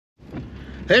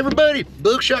Hey everybody,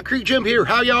 Buckshot Creek Jump here.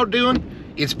 How y'all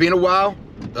doing? It's been a while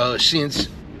since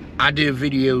I did a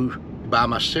video by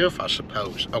myself, I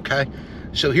suppose, okay?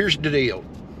 So here's the deal.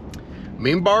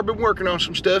 Me and Barb been working on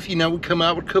some stuff. You know, we come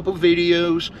out with a couple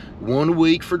videos, one a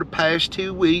week for the past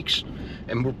 2 weeks,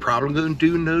 and we're probably gonna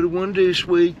do another one this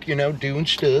week, you know, doing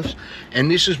stuff.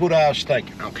 And this is what I was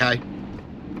thinking, okay?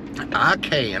 I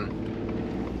can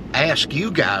ask you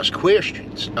guys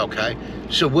questions, okay?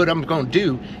 So what I'm gonna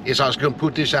do is I was gonna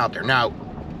put this out there. Now,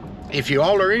 if you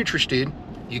all are interested,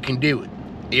 you can do it.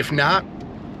 If not,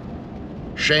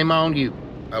 shame on you,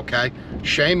 okay?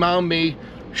 Shame on me,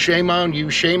 shame on you,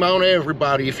 shame on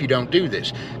everybody if you don't do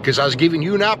this. Because I was giving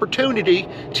you an opportunity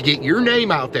to get your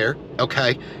name out there,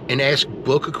 okay? And ask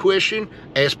Buck a question,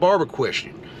 ask Barb a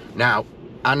question. Now,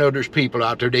 I know there's people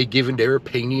out there, they giving their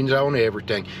opinions on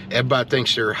everything. Everybody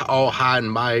thinks they're all high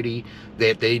and mighty,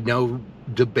 that they know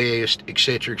the best,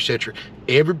 etc., etc.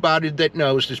 Everybody that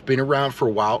knows that's been around for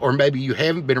a while, or maybe you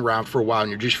haven't been around for a while and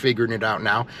you're just figuring it out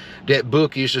now, that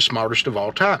Buck is the smartest of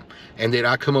all time. And that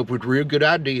I come up with real good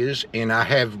ideas and I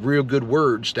have real good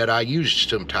words that I use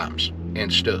sometimes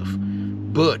and stuff.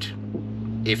 But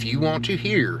if you want to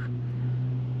hear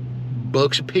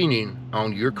Buck's opinion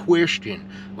on your question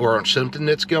or on something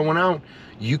that's going on,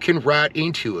 you can write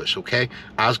into us, okay?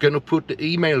 I was going to put the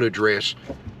email address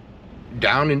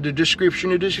down in the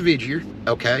description of this video,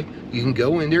 okay? You can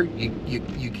go in there, you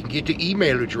can get the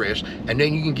email address, and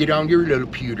then you can get on your little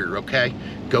pewter, okay?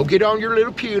 Go get on your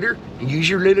little pewter and use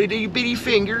your little itty bitty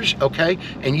fingers, okay?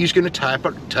 And you're going to type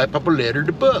up a letter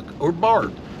to Buck or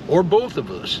Barb or both of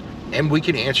us, and we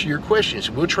can answer your questions.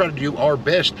 We'll try to do our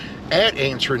best at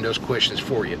answering those questions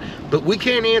for you. But we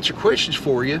can't answer questions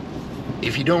for you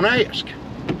if you don't ask.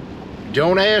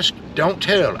 Don't ask, don't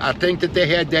tell. I think that they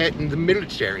had that in the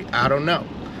military. I don't know.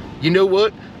 You know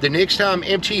what? The next time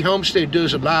MT Homestead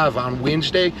does a live on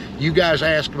Wednesday, you guys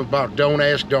ask them about don't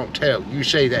ask, don't tell. You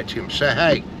say that to them.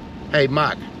 Say, hey,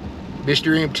 Mike,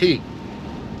 Mr. MT,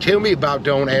 tell me about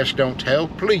don't ask, don't tell.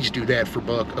 Please do that for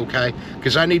Buck, okay?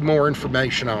 Because I need more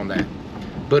information on that.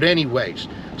 But anyways,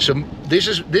 so this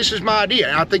is my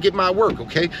idea. I think it might work,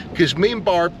 okay? Because me and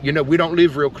Barb, you know, we don't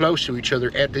live real close to each other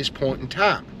at this point in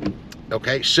time.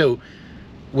 Okay, so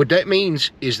what that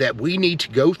means is that we need to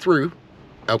go through,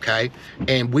 okay,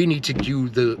 and we need to do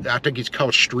I think it's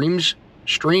called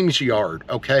StreamYard,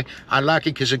 okay? I like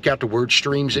it because it got the word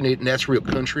streams in it, and that's real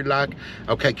country-like,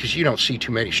 okay, because you don't see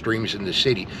too many streams in the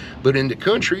city. But in the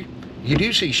country, you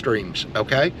do see streams,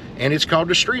 okay? And it's called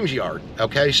the StreamYard,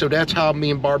 okay? So that's how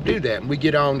me and Barb do that. And we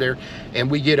get on there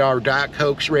and we get our Diet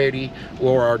Cokes ready,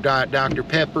 or our Diet Dr.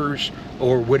 Peppers,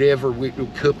 or whatever, a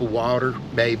cup of water,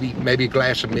 maybe a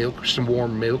glass of milk, some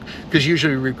warm milk, because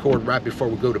usually we record right before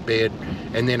we go to bed,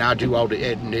 and then I do all the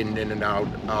editing and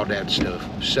all that stuff.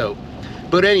 So,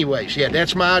 but anyways, yeah,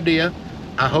 that's my idea.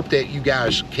 I hope that you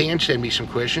guys can send me some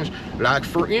questions. Like,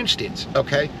 for instance,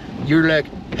 okay, you're like,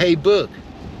 hey, Buck,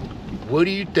 what do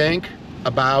you think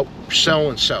about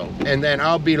so-and-so? And then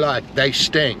I'll be like, they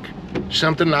stink.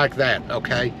 Something like that,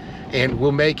 okay? And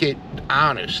we'll make it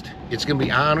honest. It's gonna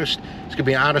be honest. It's gonna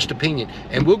be an honest opinion.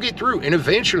 And we'll get through, and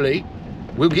eventually,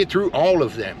 we'll get through all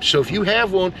of them. So if you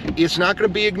have one, it's not gonna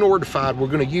be ignored-ified. We're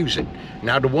gonna use it.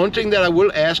 Now, the one thing that I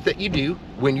will ask that you do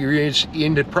when you're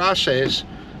in the process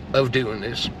of doing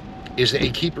this is that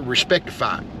you keep it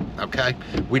respectified, okay?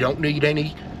 We don't need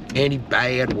any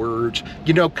bad words,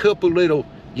 you know, couple little,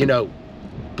 you know,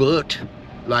 but,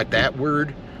 like that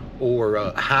word,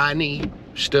 or honey,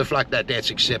 stuff like that, that's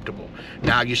acceptable.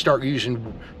 Now you start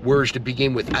using words to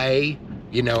begin with A,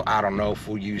 you know, I don't know if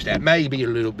we'll use that, maybe a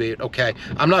little bit, okay?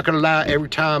 I'm not gonna lie, every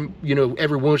time, you know,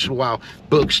 every once in a while,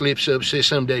 Buck slips up, says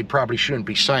something he probably shouldn't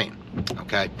be saying,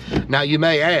 okay? Now you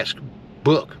may ask,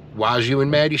 Buck, why is you in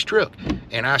Maddie's truck?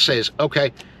 And I says,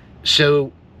 okay,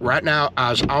 so right now I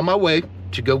was on my way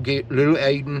to go get little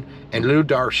Aiden and little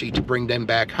Darcy to bring them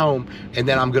back home, and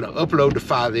then I'm gonna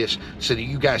uploadify this so that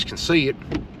you guys can see it.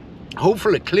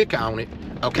 Hopefully click on it,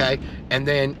 okay, and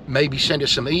then maybe send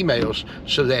us some emails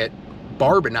so that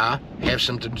Barb and I have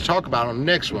something to talk about on the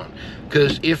next one.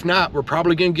 Because if not, we're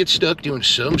probably gonna get stuck doing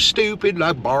something stupid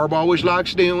like Barb always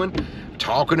likes doing,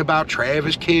 talking about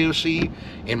Travis Kelce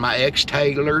and my ex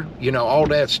Taylor, you know, all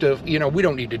that stuff. You know, we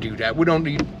don't need to do that. We don't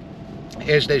need,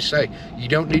 as they say, you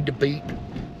don't need to beat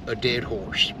a dead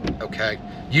horse, okay?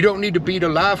 You don't need to beat a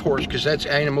live horse, because that's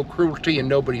animal cruelty, and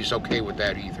nobody's okay with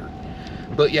that either.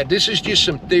 But yeah, this is just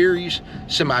some theories,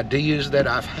 some ideas that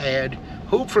I've had.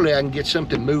 Hopefully I can get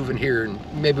something moving here,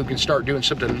 and maybe we can start doing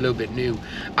something a little bit new.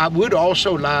 I would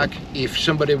also like, if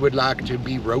somebody would like to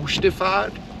be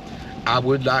roastified, I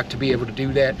would like to be able to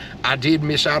do that. I did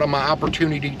miss out on my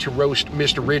opportunity to roast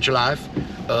Mr. Ridgelife.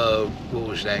 What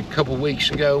was that, a couple weeks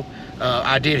ago?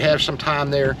 I did have some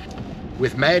time there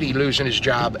with Maddie losing his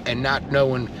job and not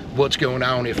knowing what's going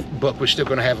on, if Buck was still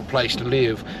going to have a place to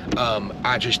live.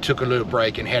 I just took a little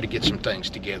break and had to get some things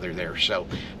together there. So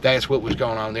that's what was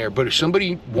going on there. But if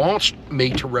somebody wants me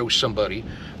to roast somebody,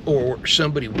 or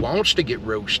somebody wants to get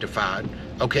roastified,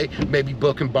 okay, maybe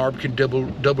Buck and Barb can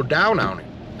double down on it.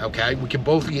 Okay, we can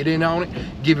both get in on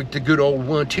it, give it the good old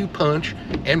 1-2 punch,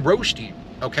 and roast you.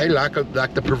 Okay, like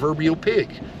the proverbial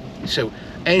pig. So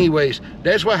anyways,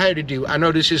 that's what I had to do. I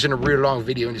know this isn't a real long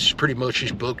video, and this is pretty much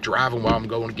just Buck driving while I'm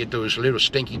going to get those little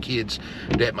stinky kids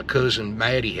that my cousin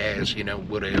Maddie has, you know,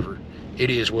 whatever. It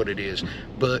is what it is.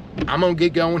 But I'm gonna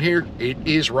get going here. It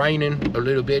is raining a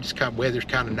little bit. It's kind of, weather's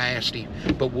kind of nasty.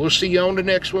 But we'll see you on the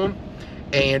next one.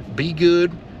 And be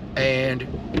good.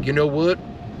 And you know what?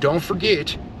 Don't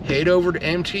forget, head over to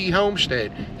MT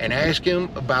Homestead and ask him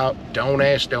about Don't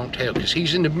Ask, Don't Tell, because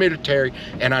he's in the military,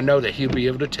 and I know that he'll be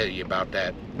able to tell you about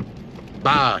that.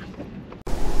 Bye.